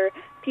opportunity for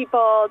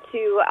people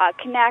to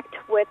connect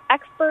with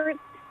experts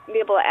and be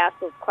able to ask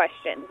those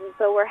questions. And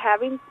so we're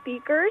having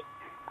speakers,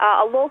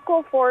 a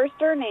local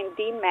forester named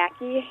Dean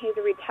Mackey. He's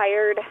a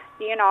retired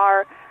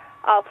DNR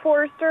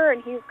forester,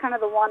 and he's kind of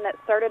the one that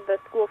started the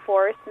school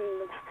forest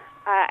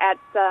at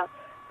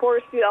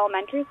Forestview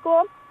Elementary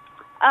School.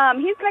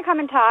 He's going to come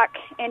and talk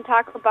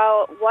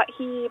about what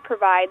he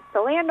provides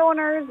to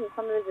landowners and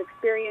some of his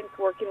experience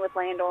working with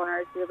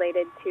landowners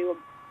related to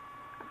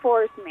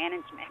forest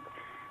management.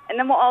 And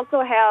then we'll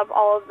also have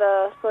all of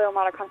the Soil and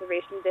Water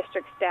Conservation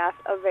District staff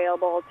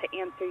available to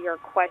answer your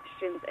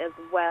questions as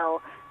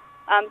well.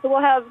 So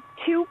we'll have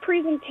 3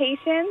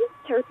 presentations,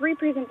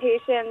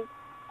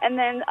 and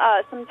then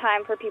some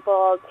time for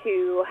people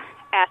to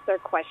ask their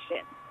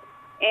questions.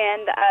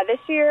 And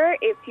this year,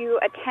 if you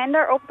attend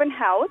our open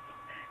house,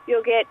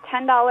 you'll get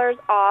 $10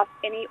 off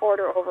any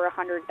order over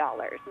 $100,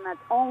 and that's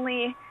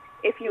only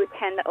if you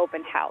attend the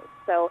open house.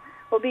 So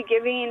we'll be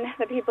giving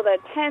the people that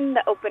attend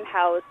the open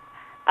house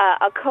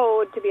a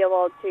code to be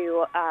able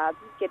to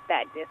get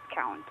that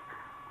discount.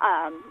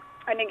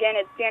 And again,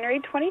 it's January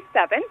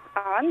 27th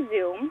on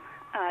Zoom.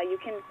 You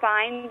can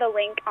find the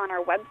link on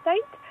our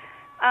website.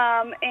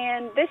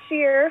 And this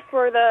year,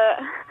 for the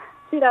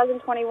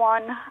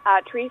 2021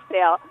 tree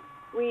sale,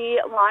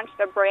 we launched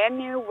a brand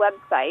new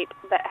website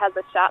that has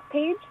a shop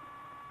page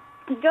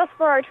just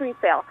for our tree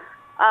sale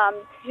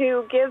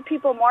to give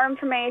people more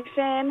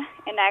information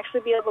and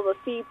actually be able to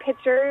see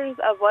pictures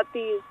of what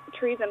these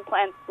trees and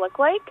plants look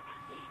like.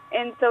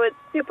 And so it's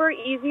super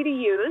easy to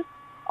use.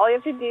 All you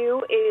have to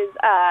do is,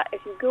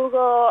 if you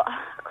Google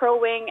Crow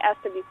Wing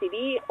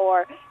SWCD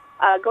or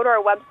go to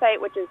our website,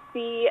 which is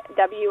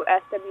cwswcd.org,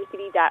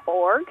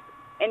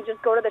 and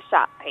just go to the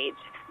shop page.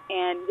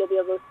 And you'll be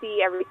able to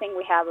see everything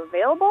we have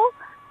available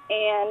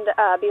and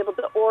be able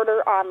to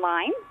order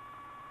online.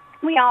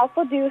 We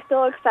also do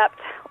still accept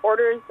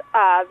orders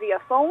via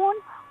phone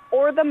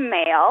or the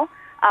mail,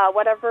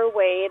 whatever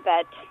way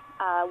that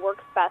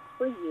works best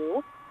for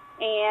you.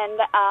 And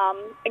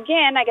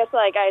again, I guess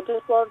I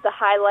just love to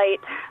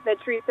highlight the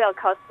tree sale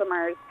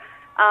customers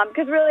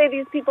because really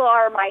these people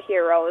are my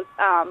heroes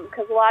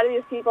because a lot of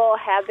these people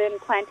have been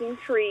planting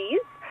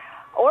trees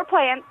or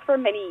plants for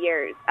many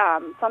years.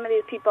 Some of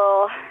these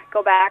people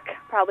go back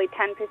probably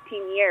 10,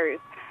 15 years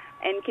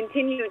and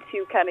continue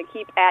to kind of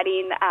keep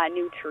adding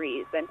new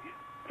trees. And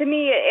to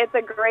me, it's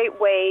a great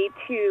way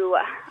to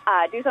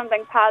do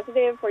something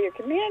positive for your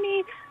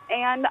community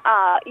and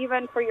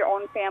even for your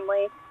own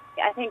family.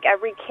 I think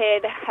every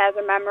kid has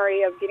a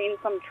memory of getting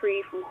some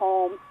tree from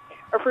home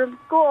or from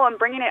school and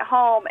bringing it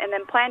home and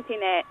then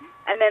planting it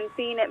and then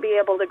seeing it be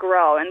able to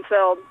grow. And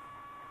so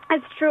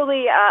it's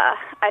truly,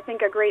 I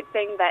think, a great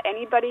thing that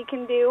anybody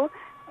can do.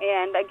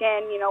 And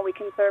again, we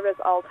can service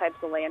all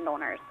types of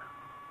landowners.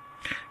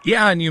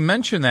 Yeah, and you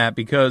mentioned that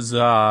because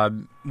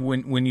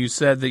when you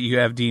said that you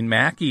have Dean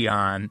Mackey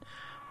on,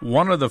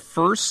 one of the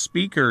first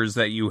speakers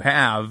that you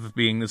have,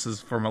 being this is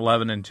from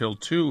 11 until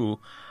 2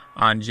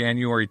 on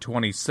January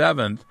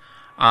 27th,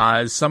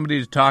 is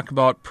somebody to talk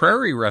about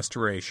prairie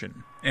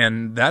restoration.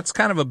 And that's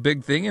kind of a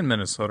big thing in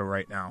Minnesota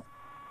right now.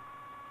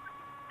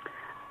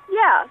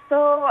 Yeah,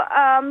 so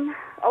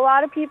a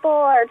lot of people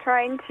are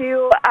trying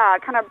to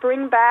kind of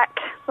bring back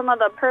some of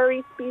the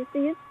prairie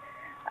species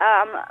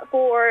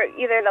for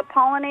either the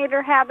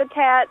pollinator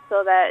habitat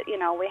so that,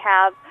 we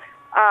have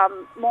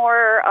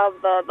more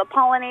of the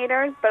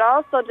pollinators, but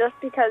also just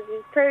because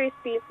these prairie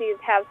species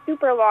have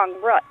super long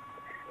roots.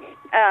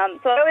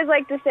 So I always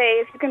like to say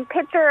if you can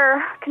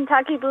picture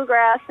Kentucky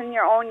bluegrass in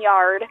your own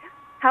yard,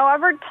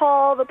 however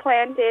tall the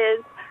plant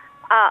is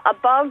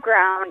above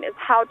ground is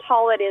how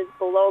tall it is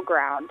below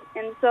ground.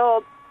 And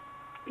so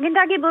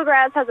Kentucky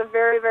bluegrass has a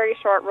very, very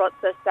short root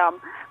system,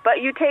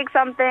 but you take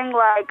something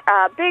like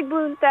big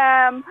blue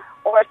stem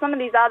or some of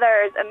these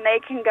others, and they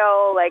can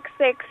go like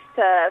 6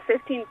 to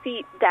 15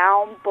 feet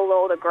down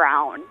below the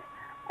ground.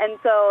 And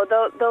so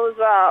those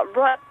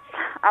roots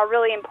are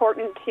really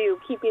important to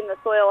keeping the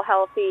soil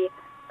healthy,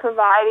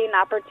 providing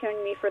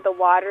opportunity for the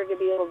water to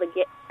be able to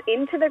get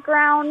into the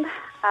ground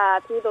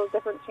through those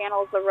different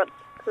channels the roots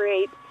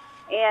create,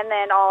 and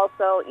then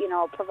also,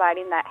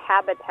 providing that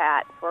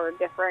habitat for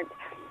different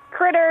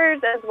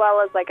critters as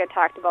well as, like I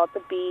talked about, the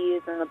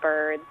bees and the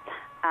birds.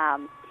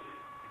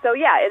 So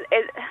yeah,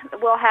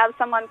 we'll have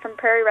someone from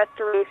Prairie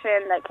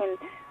Restoration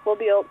we'll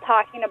be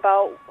talking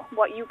about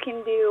what you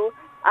can do.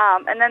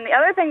 And then the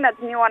other thing that's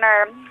new on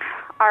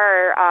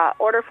our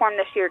order form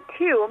this year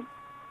too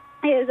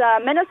is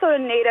Minnesota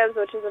Natives,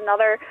 which is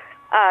another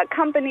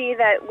company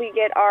that we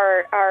get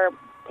our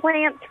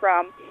plants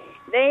from.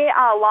 They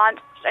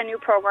launched a new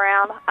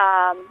program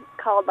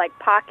called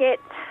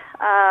Pocket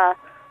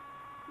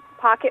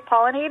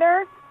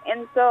Pollinator.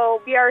 And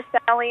so we are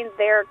selling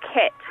their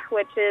kit,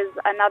 which is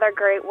another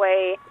great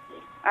way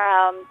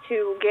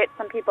to get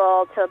some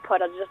people to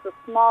put just a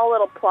small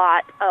little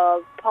plot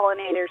of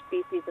pollinator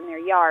species in their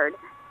yard.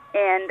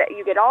 And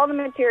you get all the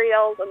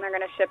materials, and they're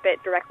going to ship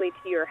it directly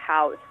to your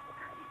house.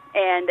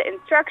 And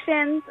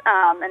instructions,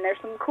 and there's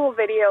some cool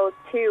videos,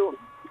 too,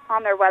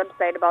 on their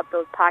website about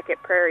those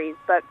pocket prairies.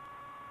 But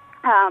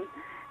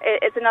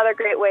it's another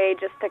great way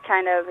just to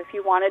kind of, if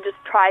you want to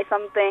just try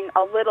something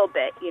a little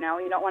bit, you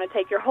don't want to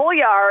take your whole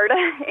yard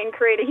and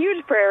create a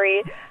huge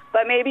prairie,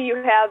 but maybe you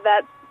have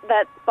that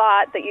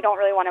spot that you don't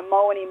really want to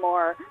mow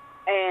anymore,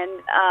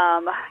 and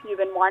you've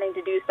been wanting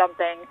to do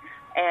something,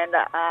 and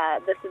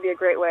this would be a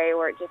great way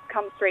where it just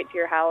comes straight to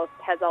your house,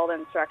 has all the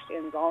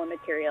instructions, all the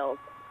materials,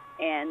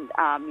 and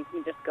you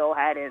can just go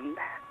ahead and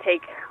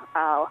take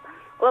a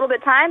little bit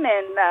of time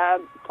and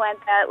plant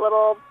that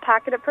little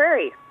pocket of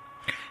prairie.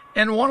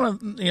 And one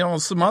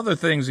of some other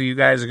things that you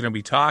guys are going to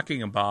be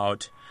talking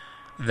about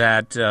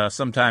that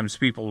sometimes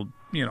people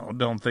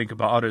don't think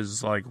about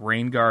is like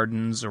rain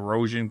gardens,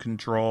 erosion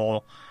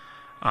control,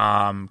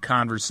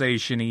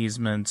 conservation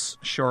easements,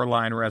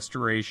 shoreline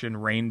restoration,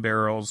 rain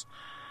barrels.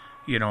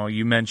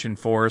 You mentioned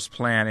forest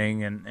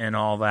planning and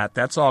all that.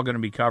 That's all going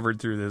to be covered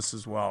through this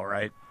as well,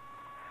 right?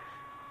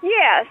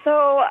 Yeah,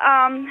 so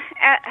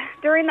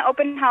during the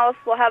open house,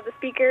 we'll have the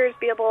speakers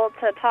be able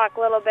to talk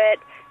a little bit,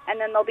 and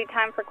then there'll be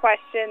time for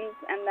questions.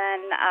 And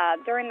then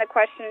during the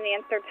question and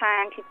answer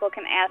time, people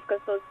can ask us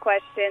those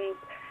questions.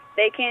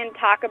 They can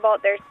talk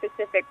about their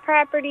specific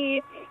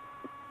property,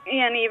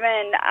 and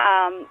even,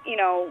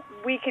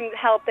 we can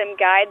help them,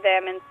 guide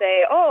them and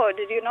say, oh,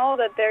 did you know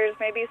that there's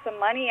maybe some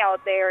money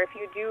out there? If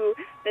you do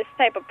this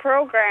type of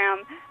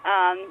program,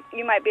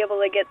 you might be able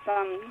to get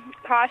some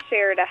cost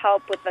share to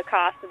help with the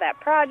cost of that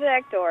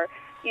project, or,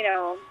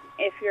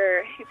 if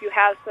you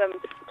have some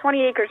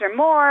 20 acres or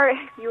more,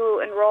 if you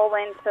enroll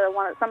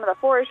into some of the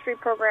forestry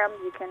programs,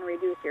 you can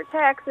reduce your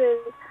taxes.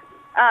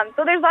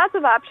 So there's lots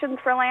of options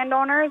for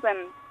landowners,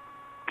 and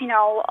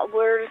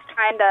we're just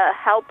trying to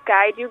help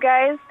guide you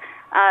guys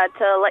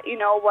to let you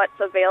know what's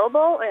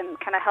available and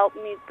kind of help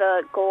meet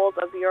the goals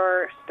of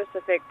your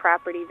specific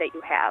property that you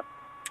have.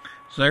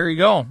 So there you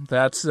go.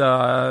 That's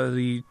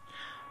the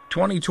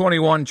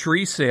 2021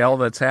 tree sale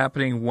that's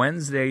happening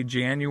Wednesday,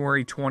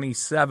 January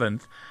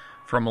 27th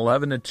from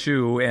 11 to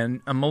 2.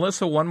 And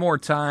Melissa, one more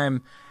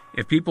time,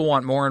 if people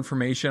want more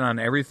information on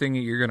everything that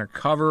you're going to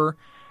cover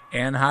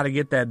and how to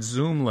get that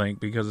Zoom link,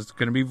 because it's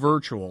going to be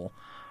virtual,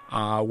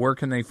 where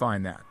can they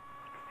find that?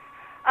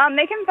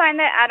 They can find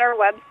that at our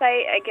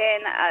website,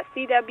 again,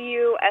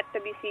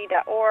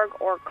 cwswc.org,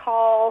 or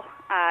call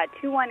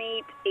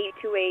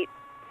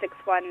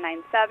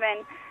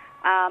 218-828-6197,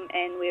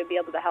 and we'll be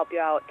able to help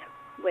you out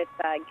with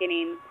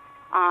getting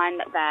on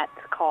that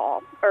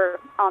call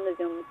or on the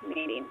Zoom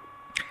meeting.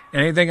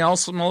 Anything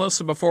else,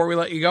 Melissa, before we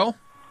let you go?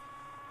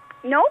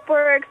 Nope,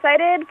 we're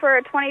excited for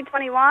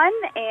 2021,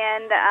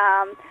 and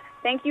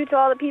thank you to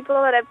all the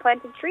people that have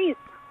planted trees.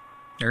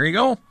 There you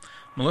go.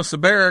 Melissa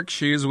Barrick,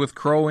 she's with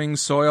Crowing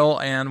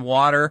Soil and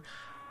Water.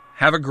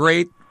 Have a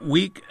great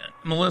week,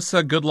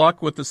 Melissa. Good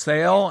luck with the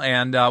sale,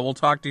 and we'll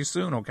talk to you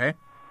soon, okay?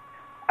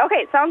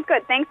 Okay, sounds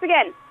good. Thanks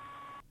again.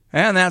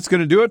 And that's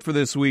going to do it for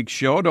this week's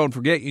show. Don't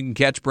forget, you can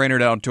catch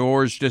Brainerd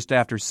Outdoors just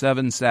after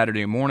 7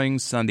 Saturday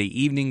mornings, Sunday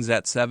evenings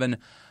at 7,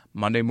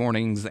 Monday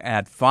mornings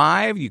at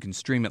 5. You can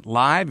stream it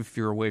live if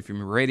you're away from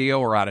your radio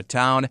or out of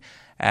town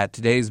at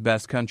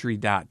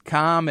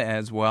todaysbestcountry.com,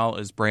 as well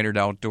as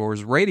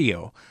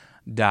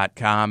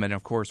BrainerdOutdoorsRadio.com. And,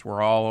 of course,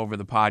 we're all over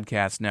the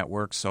podcast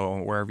network,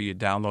 so wherever you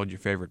download your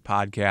favorite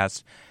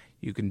podcasts,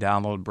 you can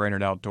download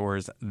Brainerd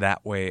Outdoors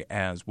that way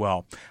as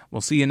well.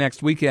 We'll see you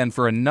next weekend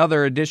for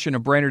another edition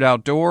of Brainerd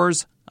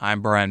Outdoors.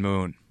 I'm Brian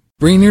Moon.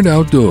 Brainerd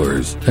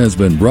Outdoors has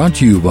been brought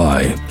to you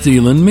by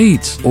Zeeland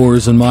Meats,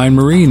 Oars and Mine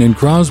Marine in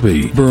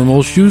Crosby,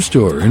 Bermel Shoe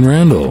Store in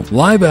Randall,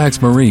 Live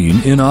Axe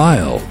Marine in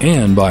Isle,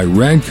 and by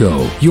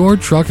Radco, your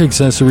truck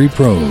accessory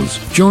pros.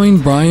 Join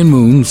Brian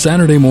Moon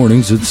Saturday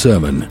mornings at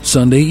 7,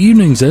 Sunday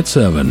evenings at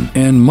 7,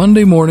 and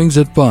Monday mornings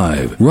at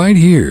 5, right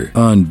here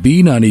on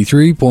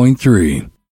B93.3.